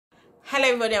Hello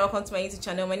everybody and welcome to my YouTube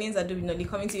channel. My name is Adobinoli,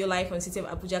 coming to you live from the city of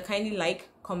Abuja. Kindly like,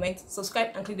 comment, subscribe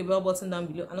and click the bell button down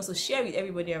below, and also share with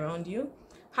everybody around you.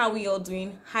 How are we all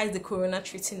doing? How is the corona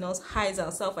treating us? How is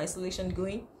our self-isolation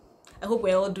going? I hope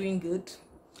we're all doing good.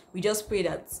 We just pray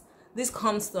that this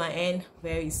comes to an end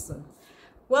very soon.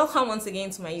 Welcome once again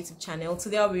to my YouTube channel.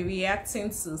 Today I'll be reacting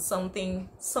to something.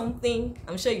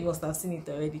 I'm sure you must have seen it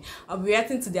already. I'll be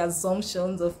reacting to the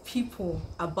assumptions of people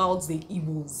about the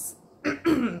Igbos.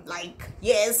 Like,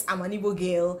 yes, I'm an Igbo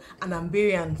girl and I'm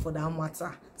Barian for that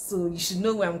matter, so you should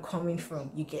know where I'm coming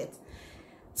from. You get?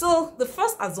 So the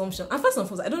first assumption, and first and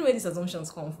foremost, I don't know where these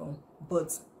assumptions come from,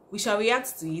 but we shall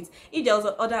react to it. If there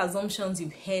are other assumptions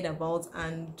you've heard about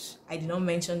and I did not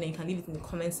mention them, you can leave it in the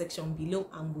comment section below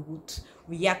and we would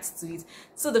react to it.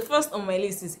 So the first on my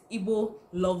list is Igbo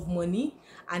love money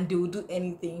and they will do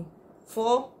anything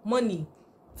for money.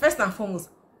 First and foremost,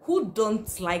 who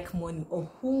don't like money or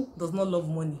who does not love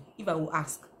money? If I will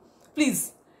ask,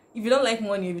 please, if you don't like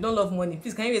money, if you don't love money,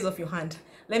 please can you raise up your hand?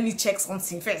 Let me check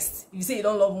something first. If you say you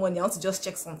don't love money, I want to just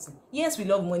check something. Yes, we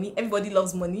love money. Everybody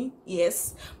loves money.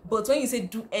 Yes, but when you say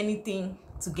do anything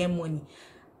to get money,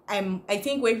 I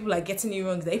think where people are getting it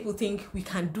wrong is that people think we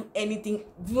can do anything,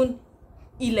 even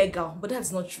illegal, but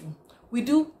that's not true. We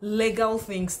do legal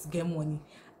things to get money.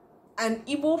 An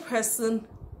Igbo person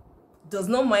does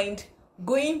not mind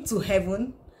going to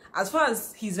heaven, as far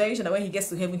as he's very sure that when he gets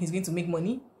to heaven he's going to make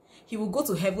money. He will go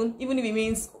to heaven, even if it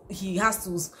means he has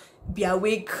to be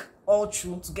awake all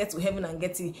through to get to heaven and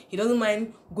get it. He doesn't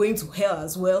mind going to hell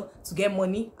as well to get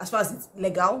money, as far as it's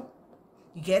legal.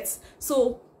 You get?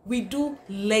 So we do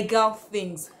legal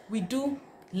things, we do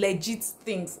legit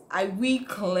things. Are we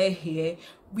clear here?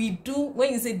 We do,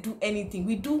 when you say do anything,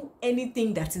 we do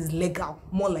anything that is legal.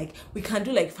 More like we can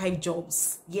do like 5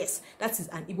 jobs. Yes, that is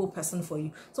an Igbo person for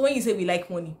you. So when you say we like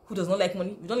money, who does not like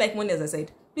money? If you don't like money, as I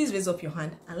said, please raise up your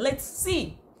hand and let's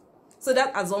see. So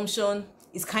that assumption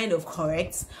is kind of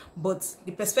correct, but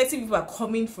the perspective people are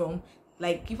coming from,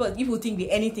 like people think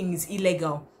that anything is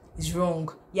illegal, is wrong.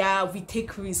 Yeah, we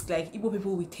take risk. Like Igbo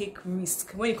people, we take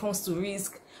risk. When it comes to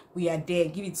risk, we are there.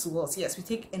 Give it to us. Yes, we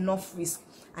take enough risk,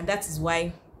 and that is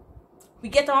why we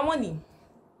get our money.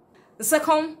 The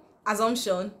second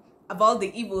assumption about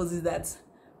the Igbos is that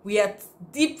we are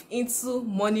deep into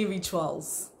money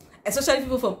rituals, especially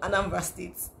people from Anambra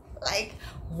State. Like,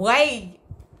 why?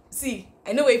 See,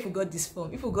 I know where people got this from.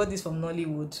 People got this from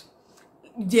Nollywood.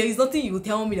 There is nothing you will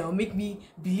tell me that will make me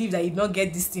believe that you did not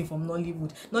get this thing from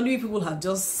Nollywood. Nollywood people have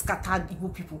just scattered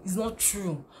Igbo people. It's not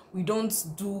true. We don't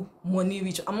do money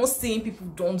ritual. I'm not saying people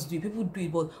don't do it. People do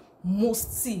it, but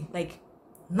most, see, like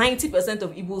 90%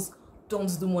 of Igbos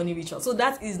don't do money rituals. So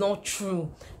that is not true.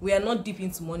 We are not deep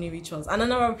into money rituals. And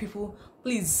Anambra people,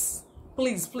 please, when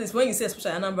you say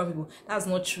especially Anambra people, that's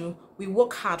not true. We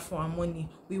work hard for our money.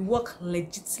 We work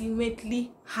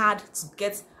legitimately hard to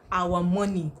get our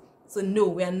money. So no,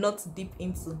 we are not deep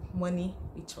into money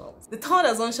rituals. The third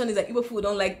assumption is that Igbo people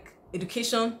don't like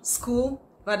education, school,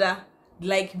 rather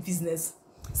like business.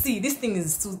 See, this thing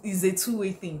is a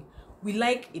two-way thing. We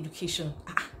like education.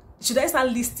 Should I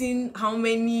start listing how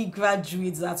many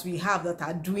graduates that we have that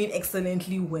are doing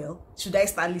excellently well? Should I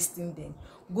start listing them?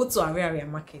 Go to area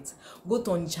market, go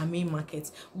to Onitsha main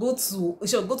market, go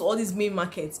to all these main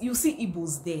markets. You see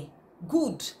Igbos there.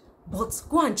 Good, but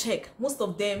go and check. Most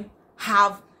of them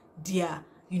have their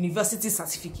university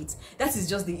certificate. That is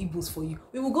just the Igbos for you.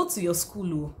 We will go to your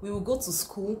school, we will go to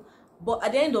school, but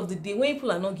at the end of the day, when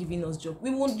people are not giving us job,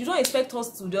 you don't expect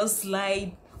us to just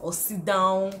slide or sit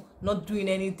down not doing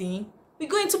anything. We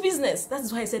go into business. That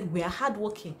is why I said we are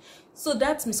hardworking. So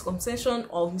that misconception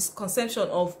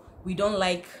of we don't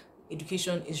like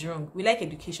education is wrong. We like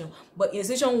education, but in a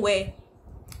situation where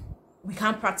we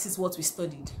can't practice what we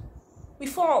studied, we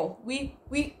fall. We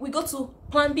go to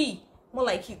plan B. More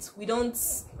like it. We don't,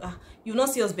 you not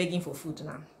see us begging for food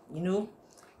now, you know.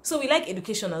 So we like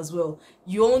education as well.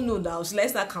 You all know now. So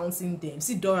let's start counting them.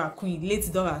 See Dora Queen,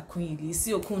 late Dora Queen,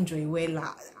 see Okonjo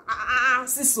Iweala,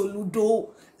 see Soludo,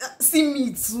 see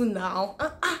me too now.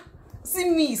 See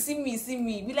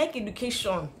me. We like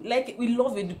education. We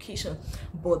love education,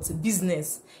 but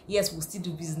business, yes, we'll still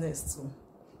do business too.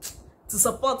 To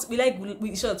support, we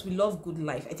love good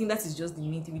life. I think that is just the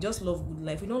main thing. We just love good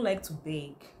life. We don't like to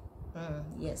beg.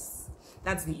 Yes,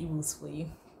 that's the Igbos for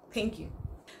you. Thank you.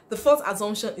 The fourth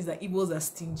assumption is that Igbos are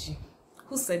stingy.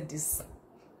 Who said this?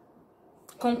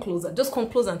 Come closer. Just come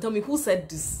closer and tell me who said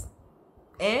this.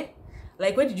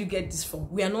 Like, where did you get this from?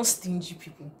 We are not stingy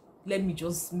people. Let me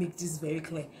just make this very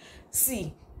clear.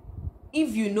 See,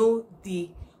 if you know the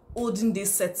olden day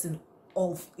setting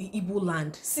of the Igbo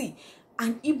land, see,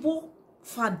 an Igbo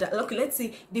father, okay, let's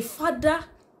say the father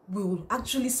will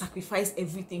actually sacrifice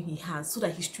everything he has so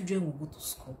that his children will go to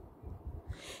school.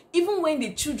 Even when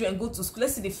the children go to school,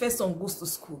 let's say the first one goes to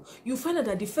school, you find out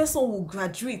that the first one will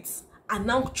graduate and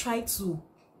now try to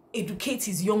educate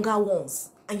his younger ones.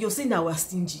 And you're saying that we're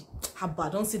stingy. Haba,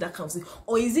 don't say that kind of thing.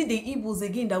 Or is it the Igbos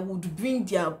again that would bring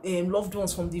their loved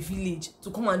ones from the village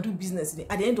to come and do business?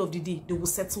 At the end of the day, they will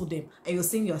settle them. And you're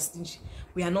saying you're stingy.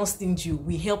 We are not stingy.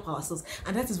 We help ourselves.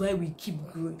 And that is why we keep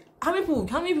growing. How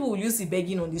many people will you see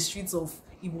begging on the streets of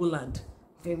Igbo land?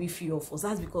 Very few of us.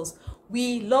 That's because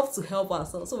we love to help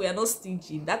ourselves. So we are not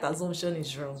stingy. That assumption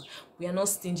is wrong. We are not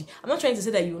stingy. I'm not trying to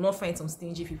say that you will not find some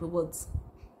stingy people, but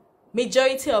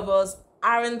majority of us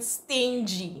aren't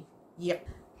stingy. Yep.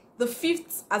 The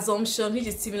fifth assumption, which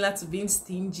is similar to being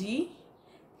stingy,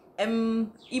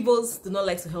 Igbos do not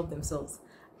like to help themselves.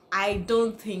 I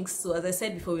don't think so. As I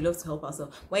said before, we love to help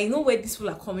ourselves. But you know where these people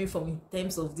are coming from in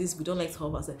terms of this, we don't like to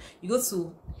help ourselves. You go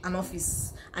to an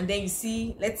office and then you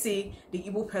see, let's say the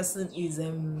Igbo person is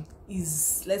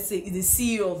let's say is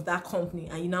the CEO of that company,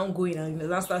 and you now go in and you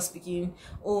now start speaking,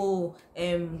 oh,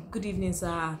 good evening,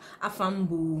 sir,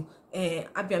 afambu,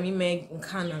 abiami meg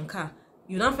nka.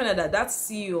 You now find out that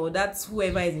CEO, that's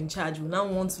whoever is in charge, will now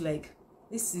want to, like,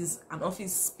 this is an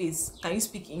office space, can you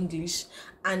speak English?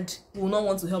 And will not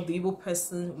want to help the Igbo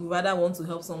person, we rather want to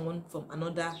help someone from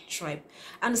another tribe.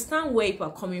 I understand where people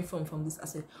are coming from this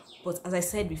aspect, but as I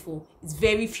said before, it's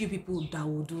very few people that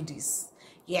will do this.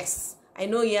 Yes, I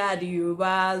know, yeah, the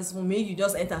Yorubas, well, maybe you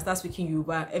just enter and start speaking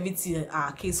Yoruba, everything,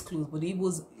 case closed, but the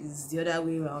Igbos is the other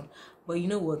way around. But you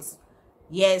know what?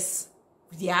 Yes,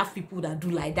 they have people that do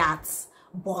like that,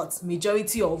 but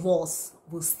majority of us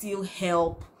will still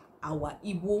help our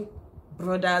Igbo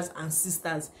brothers and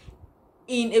sisters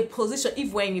in a position,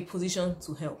 if we're in a position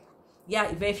to help.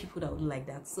 Yeah, very few people that would like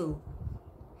that. So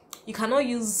you cannot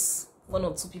use one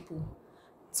or two people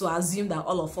to assume that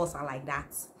all of us are like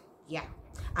that. Yeah.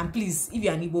 And please, if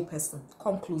you're an Igbo person,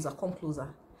 come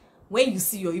closer. When you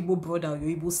see your Igbo brother or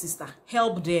your Igbo sister,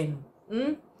 help them.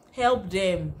 Help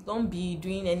them. Don't be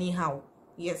doing anyhow.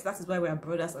 Yes, that is why we are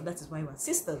brothers and that is why we are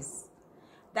sisters.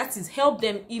 That is, help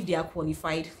them if they are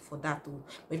qualified for that.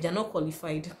 But if they're not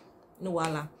qualified, no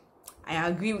wala. I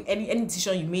agree with any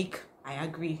decision you make. I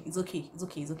agree. It's okay.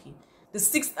 The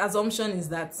sixth assumption is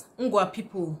that Ngwa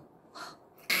people,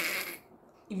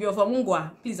 if you're from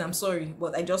Ngwa, please, I'm sorry,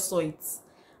 but I just saw it.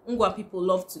 Ngwa people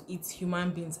love to eat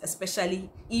human beings, especially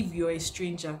if you're a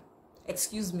stranger.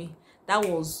 Excuse me, that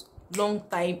was long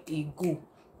time ago.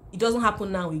 It doesn't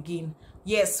happen now again.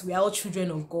 Yes, we are all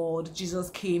children of God. Jesus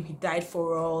came, he died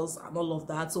for us and all of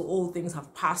that. So old things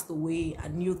have passed away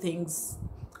and new things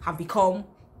have become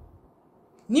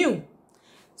new.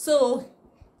 So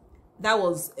that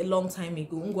was a long time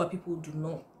ago. Ngwa people do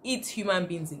not eat human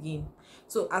beings again.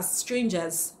 So as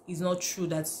strangers, it's not true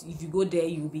that if you go there,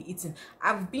 you'll be eaten.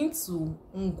 I've been to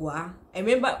Ngwa. I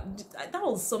remember that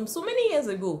was so many years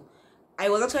ago. I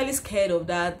was actually scared of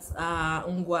that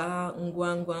Ngwa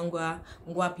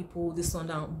people, this one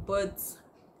down, but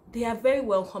they are very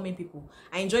welcoming people.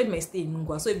 I enjoyed my stay in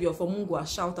Ngwa. So if you're from Ngwa,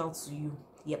 shout out to you.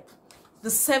 Yep. The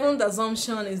seventh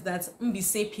assumption is that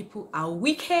Mbise people are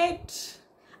wicked,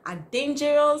 are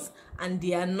dangerous, and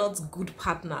they are not good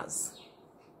partners.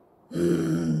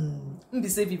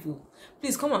 Mbise people,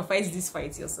 please come and fight this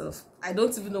fight yourself. I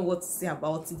don't even know what to say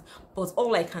about it, but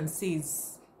all I can say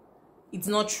is it's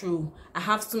not true. I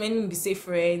have too many Mbise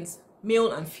friends,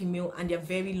 male and female, and they're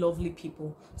very lovely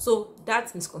people. So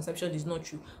that misconception is not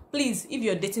true. Please, if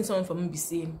you're dating someone from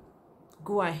Mbise,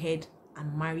 go ahead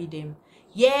and marry them.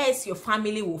 Yes, your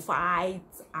family will fight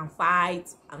and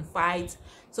fight and fight.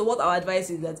 So what our advice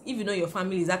is that if you know your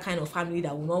family is that kind of family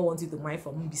that will not want you to marry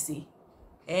from Mbise,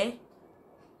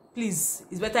 please,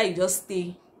 it's better you just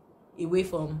stay away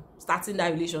from starting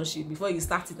that relationship before you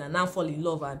start it and now fall in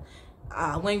love. And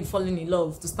when you're falling in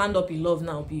love, to stand up in love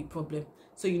now will be a problem.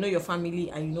 So you know your family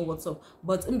and you know what's up.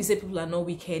 But Mbise people are not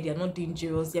wicked, they are not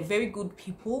dangerous, they're very good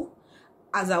people.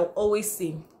 As I always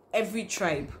say, every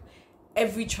tribe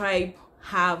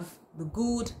have the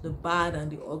good, the bad,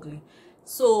 and the ugly.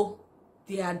 So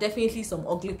there are definitely some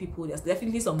ugly people, there's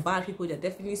definitely some bad people, there are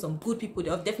definitely some good people,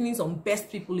 there are definitely some best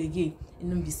people again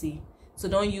in Mbise. So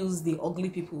don't use the ugly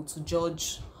people to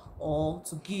judge or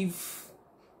to give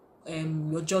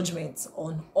your judgment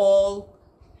on all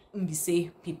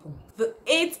Mbise people. The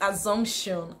eighth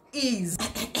assumption is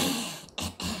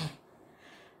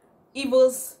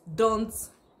Igbos don't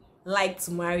like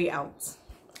to marry out,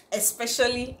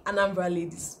 especially Anambra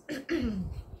ladies.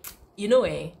 You know,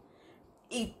 it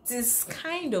is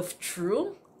kind of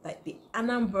true that the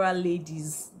Anambra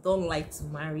ladies don't like to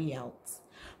marry out,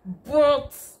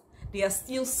 but there are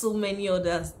still so many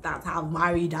others that have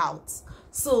married out.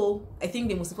 So I think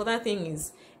the most important thing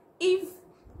is, if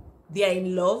they are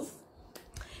in love,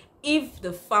 if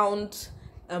they found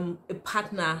a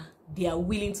partner they are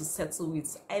willing to settle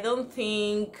with, I don't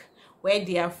think where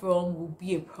they are from will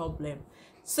be a problem.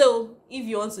 So if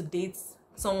you want to date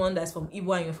someone that's from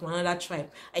Igbo and you're from another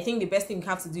tribe, I think the best thing you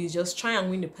have to do is just try and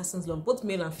win the person's love. Both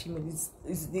male and female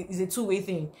is a two-way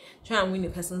thing. Try and win the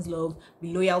person's love,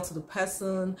 be loyal to the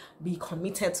person, be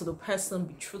committed to the person,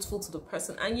 be truthful to the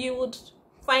person, and you would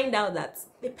find out that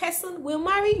the person will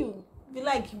marry you.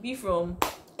 Be from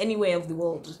anywhere of the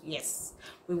world, yes,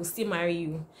 we will still marry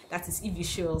you. That is if you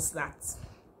show us that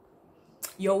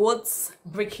your words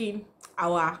breaking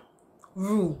our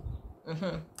rule.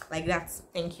 Like that.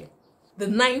 Thank you. The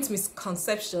 9th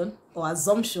misconception or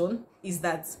assumption is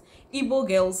that Igbo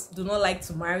girls do not like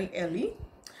to marry early,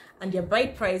 and their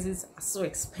bride prices are so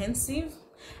expensive,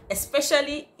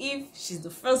 especially if she's the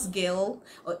first girl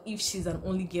or if she's an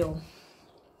only girl.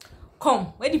 Come,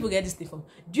 where do people get this thing from?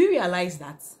 Do you realize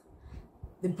that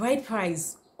the bride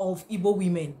price of Igbo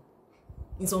women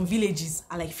in some villages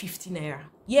are like 50 naira?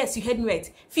 Yes, you heard me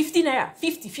right. 50 naira.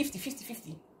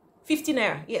 50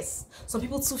 naira. Yes. Some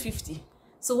people 250.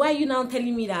 So why are you now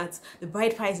telling me that the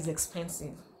bride price is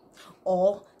expensive,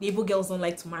 or the Igbo girls don't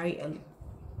like to marry early?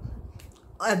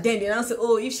 And then they now say,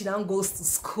 oh, if she now goes to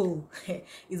school,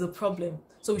 it's a problem.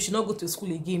 So we should not go to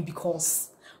school again because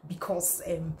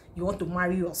you want to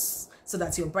marry us so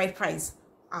that your bride price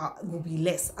will be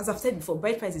less. As I've said before,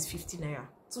 bride price is 50 naira,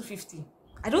 250.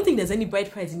 I don't think there's any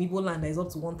bride price in Igbo land that is up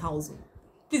to 1,000.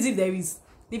 Please, if there is,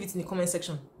 leave it in the comment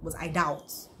section, but I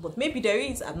doubt. But maybe there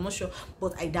is, I'm not sure,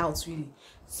 but I doubt really.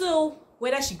 So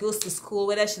whether she goes to school,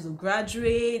 whether she's a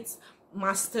graduate,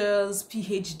 master's,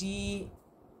 PhD,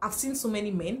 I've seen so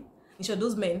many men. In short,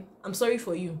 those men, I'm sorry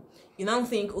for you. You now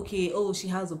think, okay, oh, she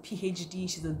has a PhD,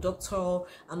 she's a doctor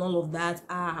and all of that.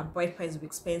 Her bride price will be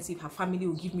expensive, her family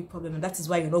will give me problem, and that is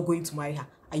why you're not going to marry her.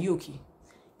 Are you okay?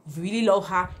 If you really love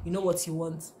her, you know what you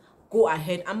want, go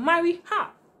ahead and marry her.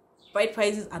 Bride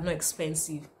prices are not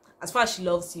expensive. As far as she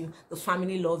loves you, the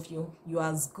family love you, you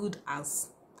are as good as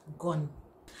gone.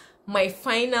 My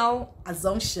final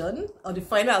assumption, or the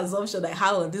final assumption I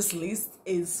have on this list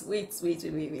is, wait.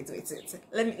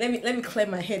 Let me clear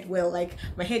my head well. Like,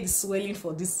 my head is swelling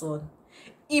for this one.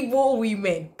 Igbo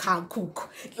women can cook.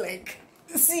 Like,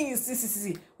 see.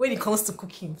 When it comes to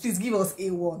cooking, please give us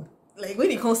A1. Like,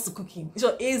 when it comes to cooking, it's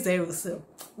your A0. So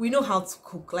we know how to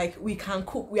cook. Like, we can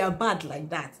cook. We are bad like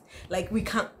that. Like, we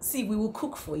can see. We will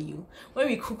cook for you. When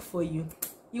we cook for you,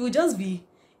 you will just be,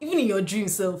 even in your dream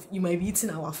self, you might be eating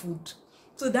our food.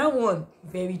 So that one,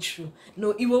 very true.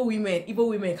 No, Igbo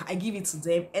women, I give it to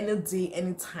them any day,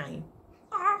 anytime.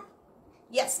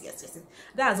 Yes.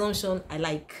 That assumption, I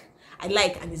like,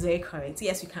 and it's very correct.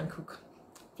 Yes, we can cook.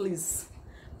 Please,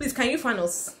 can you find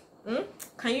us?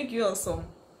 Can you give us some?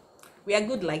 We are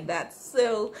good like that.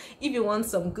 So if you want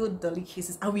some good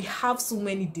delicacies, and we have so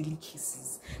many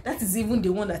delicacies, that is even the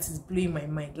one that is blowing my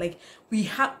mind. Like, we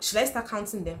have, should I start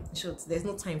counting them? Sure, there's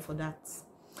no time for that.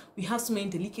 We have so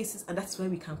many delicacies, and that's where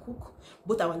we can cook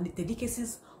both our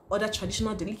delicacies, other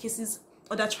traditional delicacies,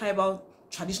 other tribal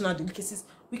traditional delicacies.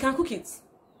 We can cook it.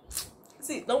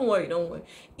 See, don't worry.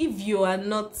 If you are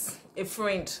not a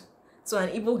friend to an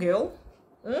Igbo girl,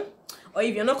 or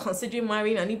if you're not considering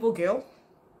marrying an Igbo girl,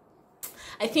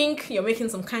 I think you're making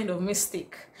some kind of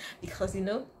mistake, because you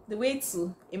know the way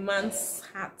to a man's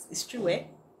heart is through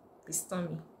his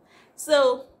tummy.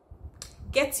 So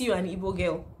get you an Igbo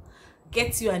girl,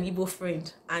 get you an Igbo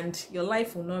friend, and your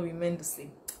life will not remain the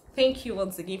same. Thank you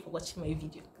once again for watching my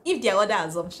video. If there are other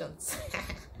assumptions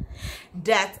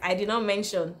that I did not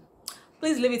mention,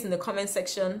 please leave it in the comment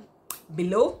section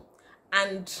below,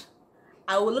 and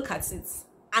I will look at it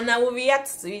and I will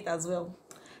react to it as well.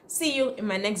 See you in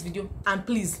my next video. And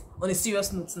please, on a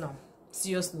serious note now,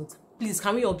 please,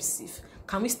 can we all be safe?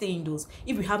 Can we stay indoors?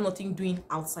 If you have nothing doing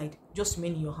outside, just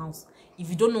remain in your house. If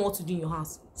you don't know what to do in your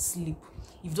house, sleep.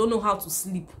 If you don't know how to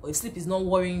sleep, or your sleep is not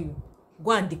worrying you,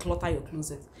 go and declutter your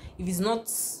closet. If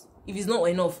it's not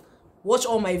enough, watch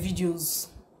all my videos.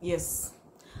 Yes.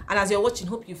 And as you're watching,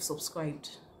 hope you've subscribed.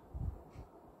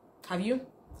 Have you?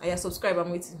 Are you subscribed?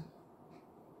 I'm waiting.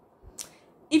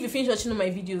 If you finish watching all my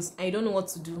videos and you don't know what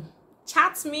to do,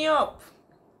 chat me up.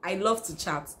 I love to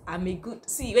chat. I'm a good...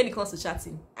 See, when it comes to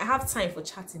chatting, I have time for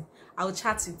chatting. I will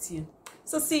chat with you.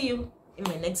 So see you in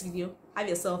my next video. Have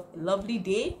yourself a lovely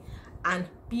day and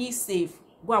be safe.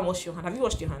 Go and wash your hand. Have you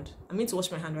washed your hand? I'm going to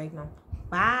wash my hand right now.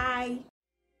 Bye.